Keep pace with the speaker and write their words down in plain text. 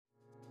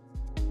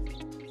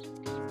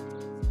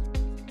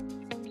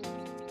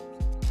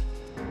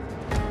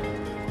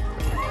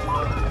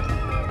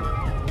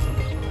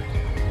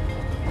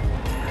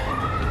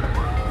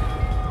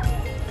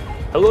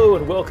Hello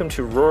and welcome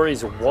to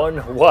Rory's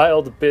One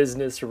Wild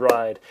Business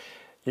Ride.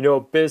 You know,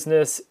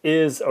 business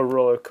is a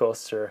roller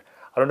coaster.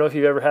 I don't know if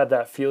you've ever had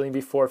that feeling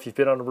before. If you've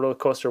been on a roller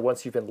coaster,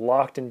 once you've been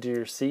locked into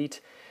your seat,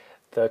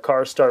 the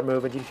cars start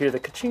moving, you hear the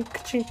ka-chink,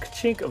 ka-chink,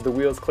 ka-chink of the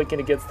wheels clicking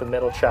against the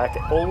metal track,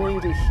 only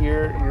to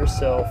hear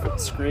yourself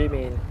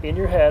screaming in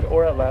your head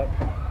or out loud,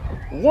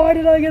 "Why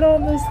did I get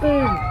on this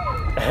thing?"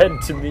 And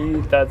to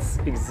me, that's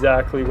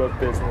exactly what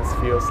business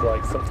feels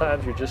like.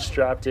 Sometimes you're just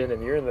strapped in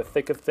and you're in the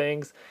thick of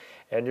things,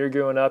 and you're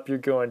going up, you're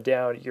going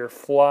down, you're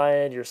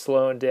flying, you're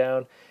slowing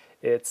down.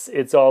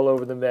 It's all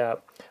over the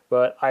map.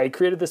 But I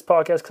created this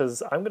podcast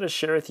because I'm going to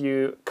share with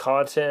you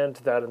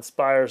content that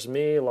inspires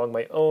me along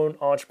my own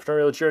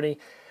entrepreneurial journey,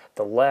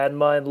 the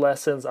landmine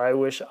lessons I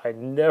wish I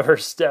never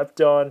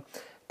stepped on,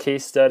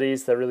 case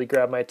studies that really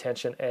grab my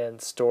attention,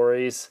 and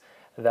stories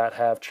that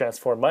have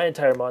transformed my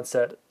entire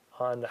mindset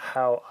on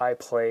how I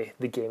play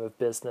the game of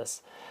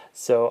business.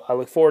 So I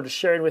look forward to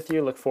sharing with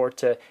you, look forward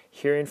to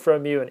hearing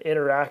from you and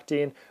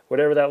interacting,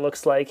 whatever that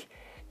looks like.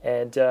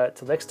 And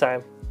till next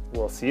time,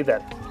 we'll see you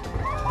then.